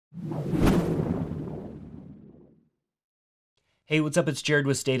Hey, what's up? It's Jared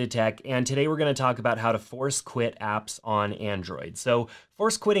with State of Tech, and today we're going to talk about how to force quit apps on Android. So,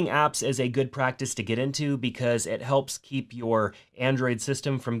 force quitting apps is a good practice to get into because it helps keep your Android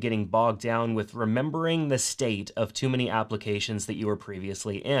system from getting bogged down with remembering the state of too many applications that you were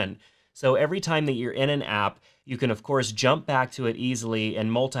previously in. So, every time that you're in an app, you can, of course, jump back to it easily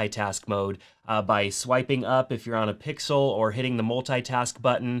in multitask mode by swiping up if you're on a Pixel or hitting the multitask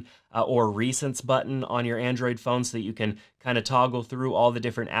button or recents button on your Android phone so that you can kind of toggle through all the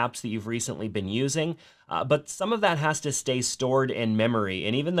different apps that you've recently been using. But some of that has to stay stored in memory.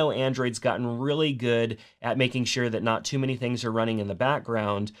 And even though Android's gotten really good at making sure that not too many things are running in the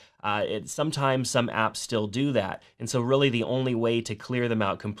background, sometimes some apps still do that. And so really the only way to clear them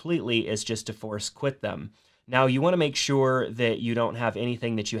out completely is just to force quit them. Now, you want to make sure that you don't have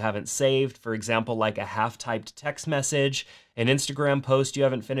anything that you haven't saved, for example, like a half-typed text message, an Instagram post you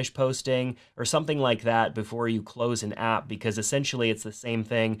haven't finished posting, or something like that before you close an app, because essentially it's the same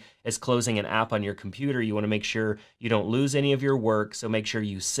thing as closing an app on your computer. You want to make sure you don't lose any of your work, so make sure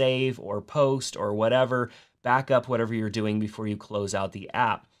you save or post or whatever, back up whatever you're doing before you close out the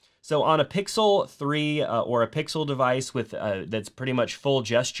app. So on a Pixel 3 or a Pixel device with that's pretty much full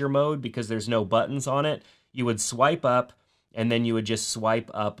gesture mode because there's no buttons on it, you would swipe up and then you would just swipe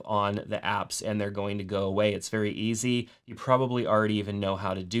up on the apps and they're going to go away. It's very easy. You probably already even know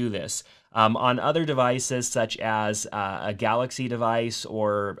how to do this. On other devices such as a Galaxy device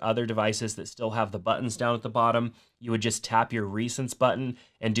or other devices that still have the buttons down at the bottom, you would just tap your recents button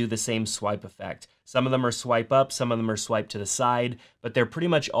and do the same swipe effect. Some of them are swipe up, some of them are swipe to the side, but they're pretty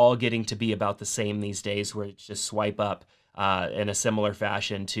much all getting to be about the same these days, where it's just swipe up in a similar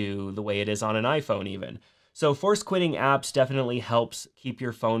fashion to the way it is on an iPhone even. So force quitting apps definitely helps keep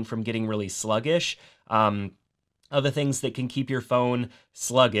your phone from getting really sluggish. Other things that can keep your phone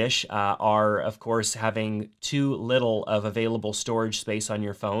sluggish are, of course, having too little of available storage space on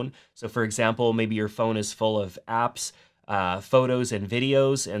your phone. So for example, maybe your phone is full of apps, photos and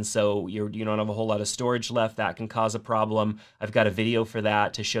videos, and so you don't have a whole lot of storage left. That can cause a problem. I've got a video for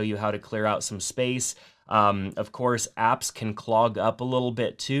that to show you how to clear out some space. Of course, apps can clog up a little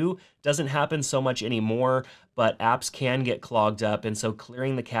bit too. Doesn't happen so much anymore, but apps can get clogged up, and so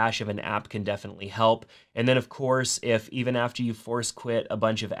clearing the cache of an app can definitely help. And then, of course, if even after you force quit a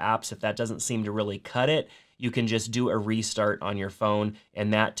bunch of apps, if that doesn't seem to really cut it, you can just do a restart on your phone,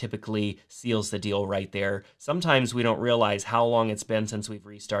 and that typically seals the deal right there. Sometimes we don't realize how long it's been since we've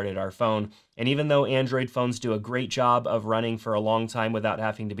restarted our phone, and even though Android phones do a great job of running for a long time without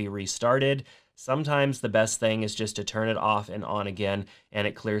having to be restarted, sometimes the best thing is just to turn it off and on again, and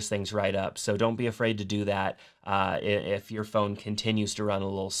it clears things right up. So don't be afraid to do that if your phone continues to run a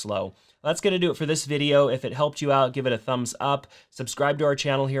little slow. That's going to do it for this video. If it helped you out, give it a thumbs up. Subscribe to our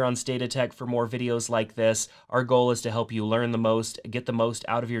channel here on State of Tech for more videos like this. Our goal is to help you learn the most, get the most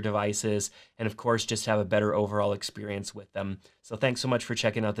out of your devices, and of course, just have a better overall experience with them. So thanks so much for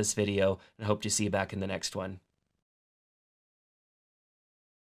checking out this video, and I hope to see you back in the next one.